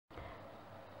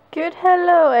Good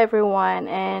hello everyone,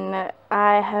 and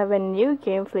I have a new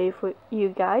gameplay for you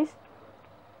guys,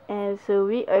 and so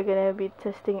we are gonna be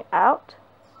testing out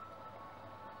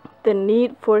the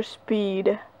Need for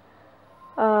Speed.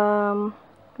 We're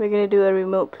gonna do a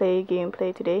remote play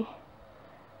gameplay today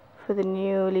for the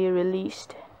newly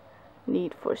released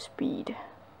Need for Speed.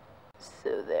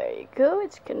 So there you go,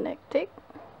 it's connecting,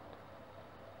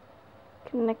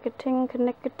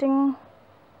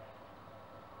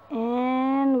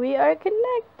 and we are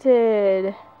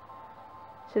connected.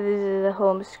 So this is the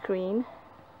home screen.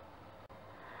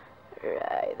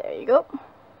 Right, there you go.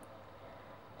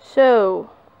 So,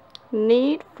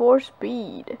 Need for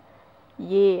Speed.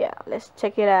 Yeah, let's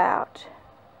check it out.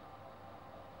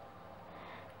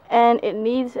 And it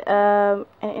needs an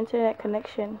internet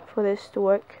connection for this to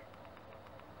work.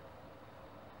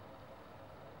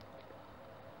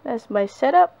 That's my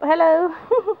setup. Hello.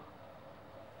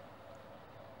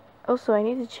 Also, I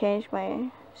need to change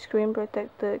my screen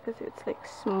protector because it's like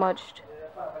smudged.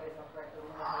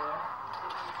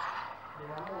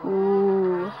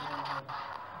 Ooh,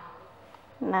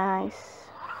 nice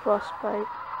frostbite.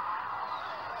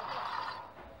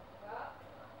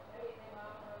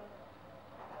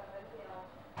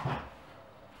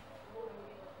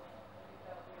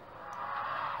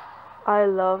 I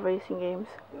love racing games.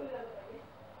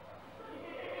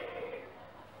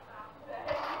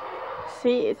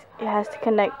 See, it has to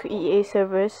connect to EA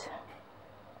servers.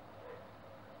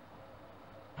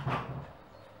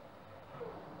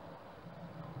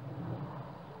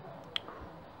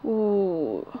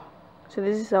 Ooh, so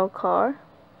this is our car.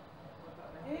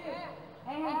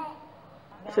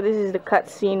 So this is the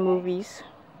cutscene movies.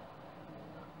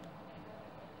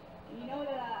 You know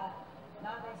that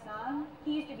not my son?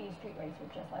 He used to be a street racer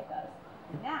just like us.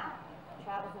 And now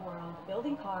travels the world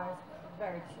building cars for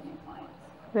very extreme clients.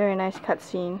 Very nice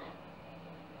cutscene.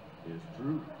 It's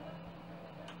true.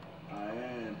 I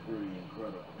am pretty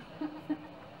incredible.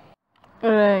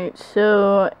 Alright,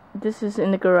 so this is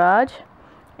in the garage,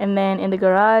 and then in the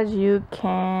garage you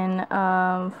can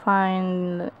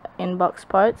find in-box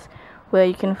parts where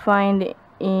you can find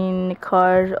in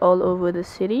cars all over the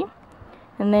city,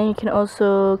 and then you can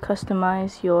also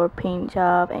customize your paint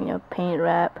job and your paint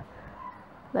wrap,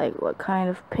 like what kind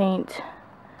of paint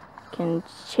you can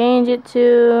change it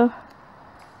to,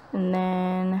 and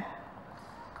then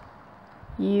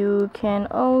you can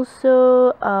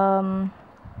also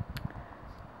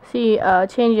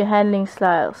change your handling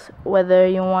styles, whether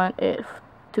you want it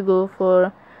to go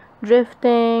for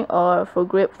drifting or for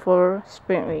grip for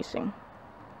sprint racing.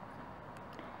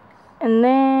 And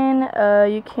then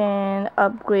you can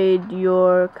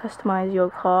customize your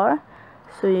car,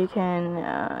 so you can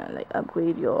like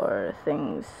upgrade your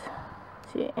things.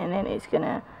 See, and then it's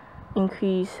gonna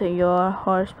increase your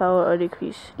horsepower or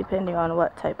decrease depending on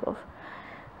what type of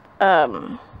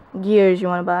gears you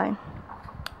want to buy.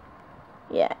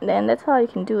 Yeah, and then that's all you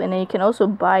can do. And then you can also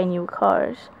buy new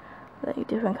cars, like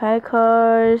different kind of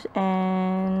cars.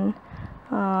 And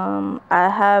I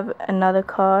have another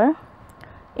car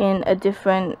in a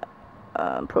different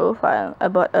profile. I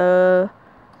bought a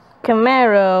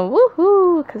Camaro,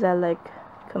 woohoo, because I like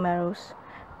Camaros.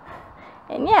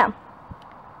 And yeah,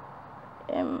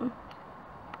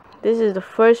 this is the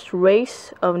first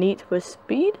race of Need for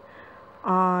Speed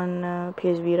on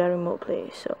PS Vita remote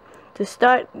play. So to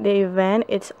start the event,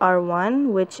 it's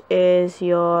R1, which is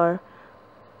your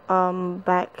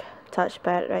back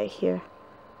touchpad right here.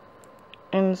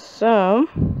 And so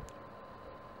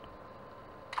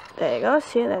there you go.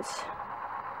 See, that's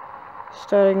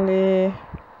starting the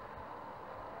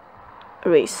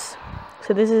race.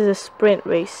 So this is a sprint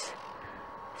race.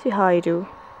 See how I do.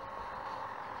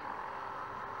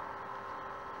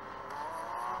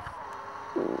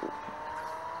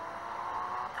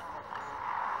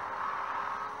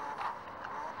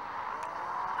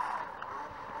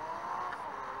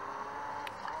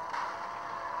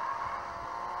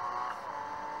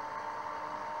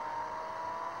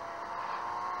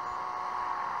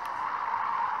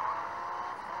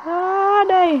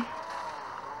 Day.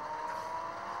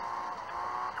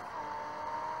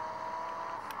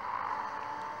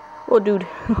 Oh, dude.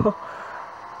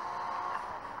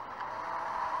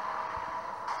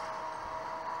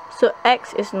 So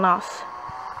X is NOS.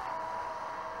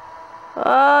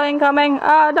 Oh, incoming.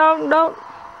 Ah, don't.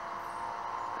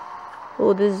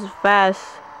 Oh, this is fast.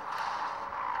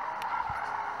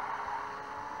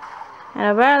 And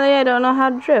apparently I don't know how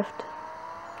to drift.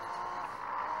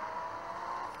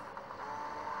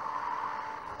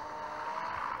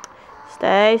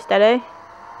 Stay steady.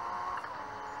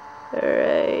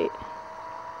 Alright.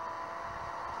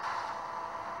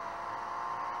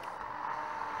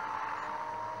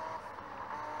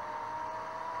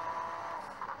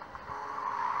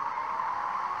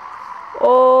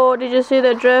 Oh, did you see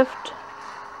the drift?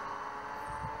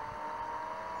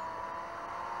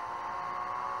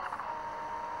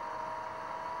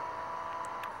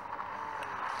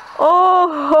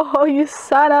 Oh, you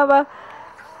son of a...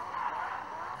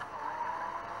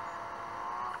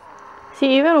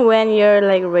 See, even when you're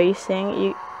like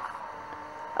racing,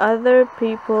 other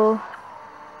people,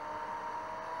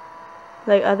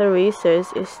 like other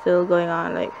racers, is still going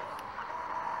on. Like,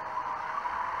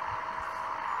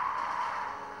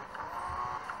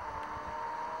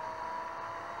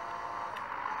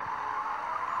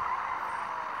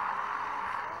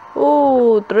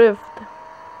 oh, drift.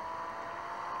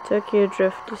 Tokyo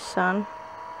Drift, son.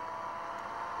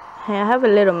 Hey, I have a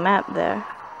little map there,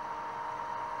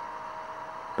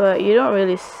 but you don't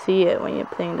really see it when you're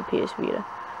playing the PS Vita.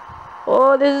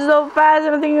 Oh, this is so fast,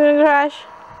 I'm thinking I'm gonna crash.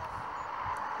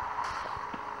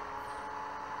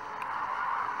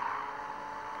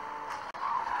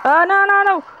 Oh, no, no,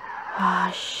 no.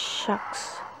 Ah,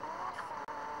 shucks.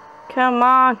 Come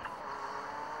on.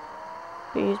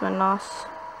 Use my NOS.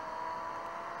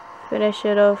 Finish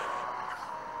it off.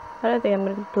 I don't think I'm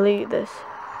gonna complete this.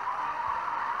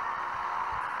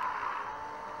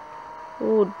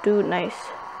 Oh, dude, nice.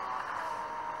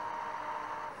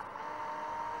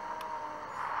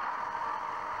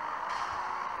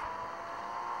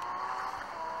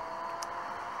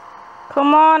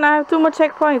 Come on, I have 2 more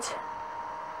checkpoints.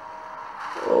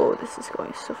 Oh, this is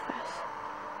going so fast.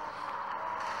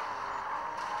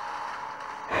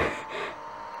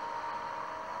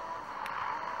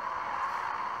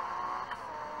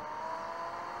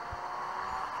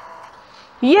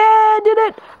 Yeah, I did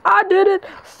it! I did it!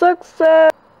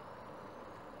 Success!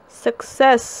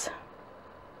 Success!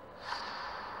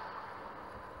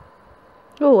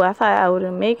 Oh, I thought I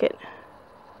wouldn't make it.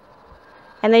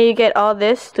 And then you get all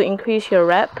this to increase your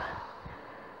rep,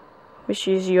 which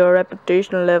is your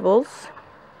reputation levels.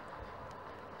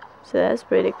 So that's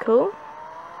pretty cool.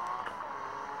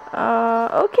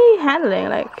 Okay, handling,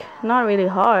 like not really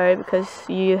hard because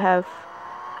you have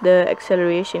the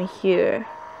acceleration here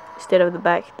instead of the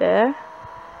back there.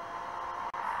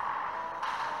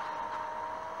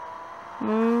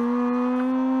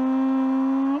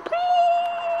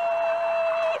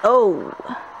 Oh,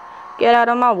 get out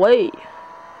of my way.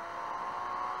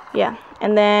 Yeah,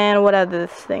 and then what are these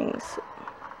things?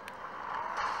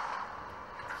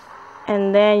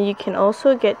 And then you can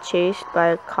also get chased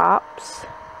by cops.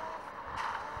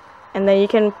 And then you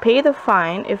can pay the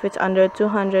fine if it's under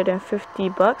 250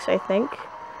 bucks, I think.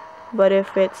 But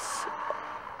if it's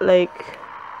like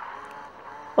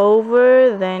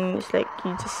over, then it's like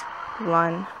you just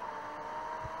run.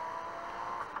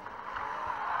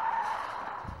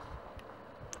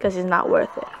 Because it's not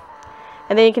worth it.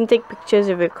 And then you can take pictures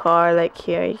of your car, like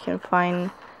here. You can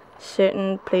find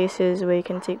certain places where you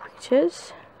can take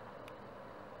pictures.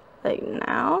 Like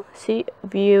now, see,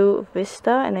 view Vista,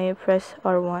 and then you press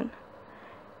R1.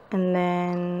 And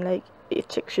then like it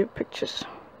takes your pictures.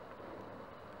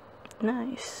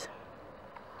 Nice.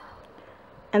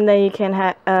 And then you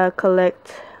can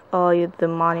collect all the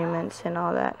monuments and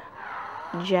all that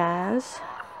jazz.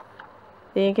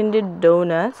 Then you can do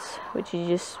donuts, which you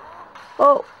just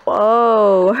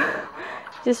whoa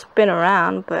just spin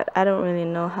around, but I don't really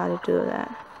know how to do that.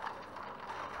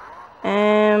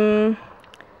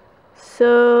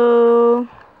 So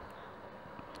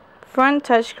front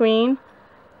touchscreen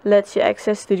lets you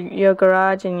access to your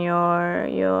garage and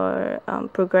your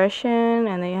progression,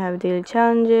 and then you have daily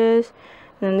challenges,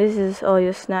 and then this is all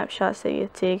your snapshots that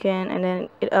you've taken, and then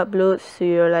it uploads to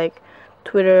your like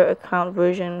Twitter account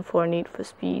version for Need for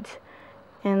Speed.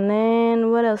 And then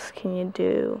what else can you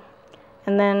do?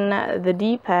 And then the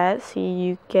D-pad, see,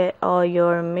 you get all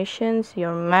your missions,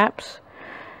 your maps,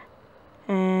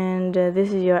 and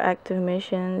this is your active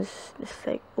missions. It's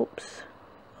like oops.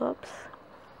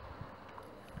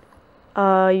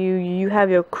 You have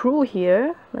your crew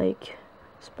here, like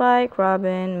Spike,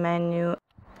 Robin, Manu.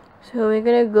 So we're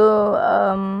gonna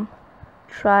go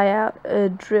try out a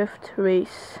drift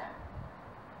race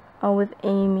with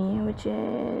Amy, which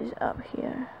is up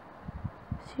here.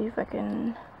 See if I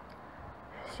can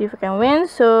win.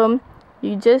 So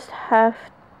you just have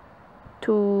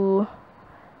to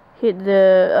hit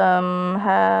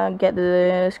the get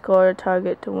the score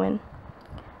target to win,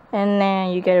 and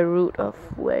then you get a route of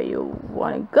where you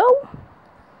want to go.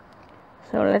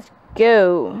 So let's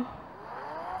go.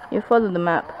 You follow the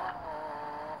map,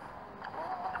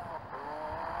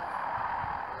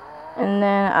 and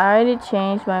then I already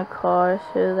changed my car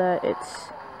so that it's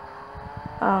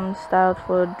styled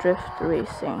for drift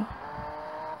racing.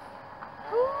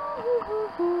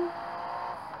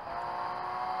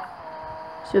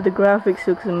 So the graphics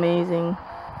looks amazing.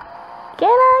 Can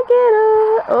I get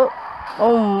a...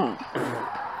 Oh.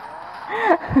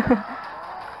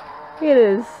 Look at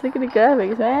this. Look at the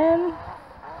graphics, man.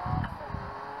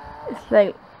 It's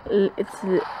like... It's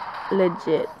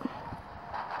legit.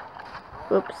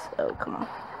 Oops. Oh, come on.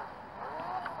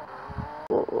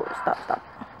 Whoa, stop.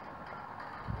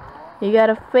 You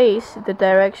gotta face the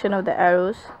direction of the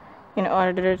arrows in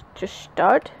order to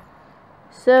start.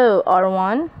 So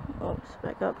R1, oops,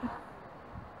 back up.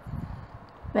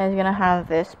 Then it's gonna have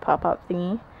this pop-up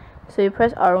thingy. So you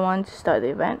press R1 to start the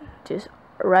event. Just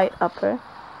right upper,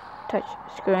 touch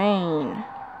screen.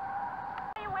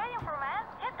 What are you waiting for, man?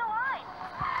 Hit the line.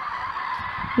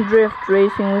 Drift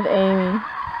racing with Amy.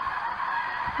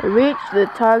 Reach the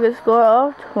target score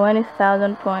of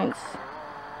 20,000 points.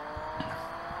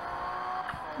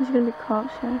 There's gonna be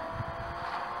cops here.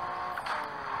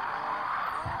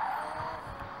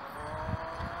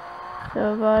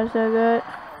 So far, so good.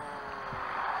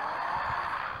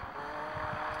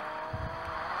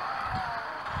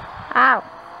 Ow!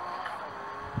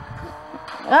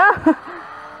 Oh!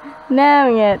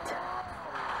 Dang it!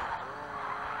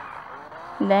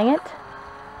 Dang it!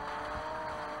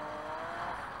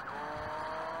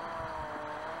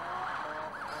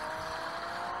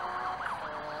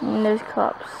 And there's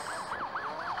cops.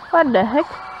 What the heck?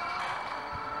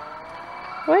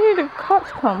 Where did the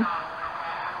cops come?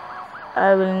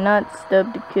 I will not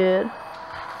stop the kid.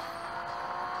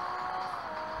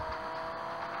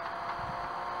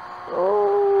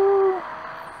 Oh.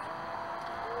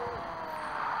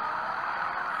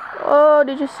 Oh,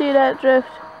 did you see that drift?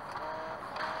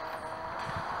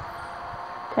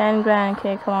 10 grand.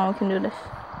 Okay, come on, we can do this.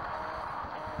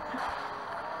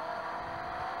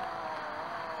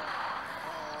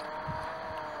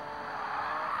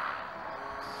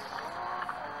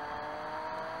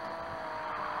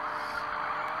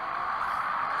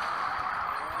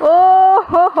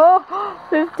 Oh,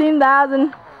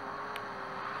 15,000.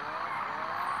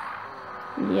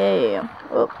 Yeah.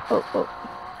 Oh.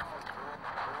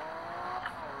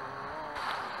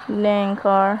 Dang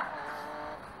car.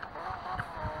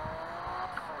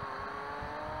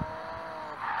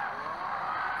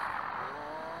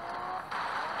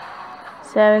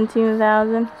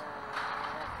 $17,000.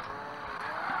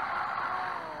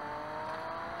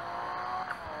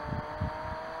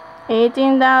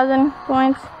 $18,000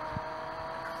 points.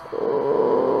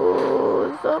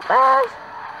 Oh, so fast.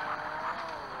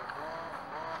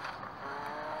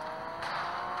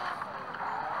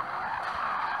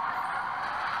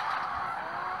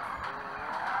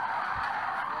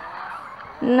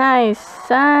 Nice,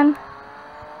 son.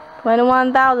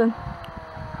 21,000.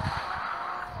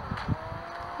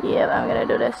 Yeah, I'm gonna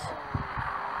do this.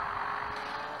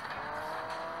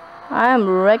 I am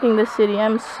wrecking the city.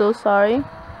 I'm so sorry.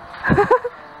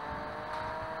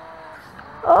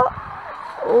 Oh.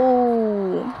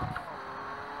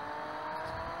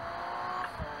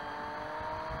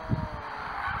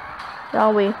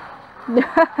 Wrong way.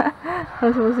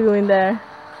 I'm supposed to go in there.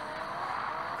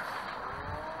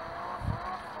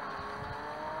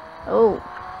 Oh.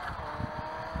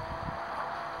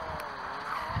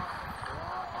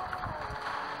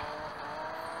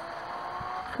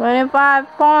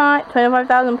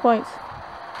 $25,000 points.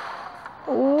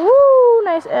 Ooh,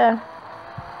 nice air.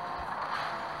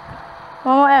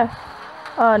 One more air.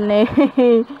 Oh no.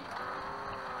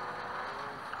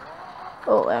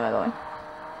 Oh, where am I going?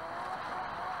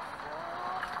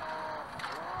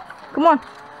 Come on.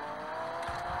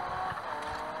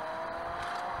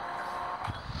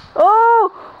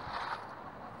 Oh!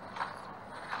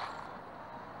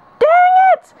 Dang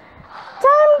it!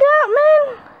 Timed out, man.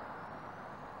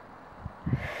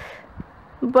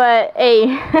 But hey,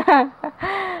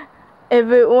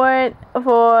 if it weren't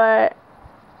for,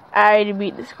 I already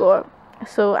beat the score,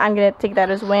 so I'm gonna take that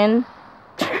as win.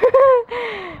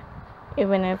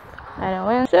 Even if I don't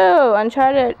win. So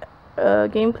Uncharted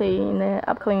gameplay in the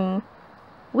upcoming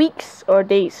weeks or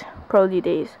days, probably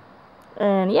days.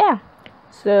 And yeah,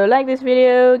 so like this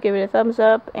video, give it a thumbs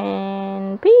up,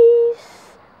 and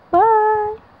peace,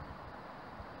 bye,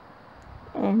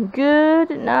 and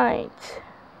good night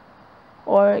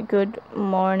or good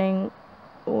morning,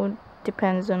 or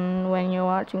depends on when you're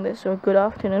watching this, or good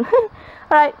afternoon.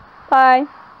 Alright, bye.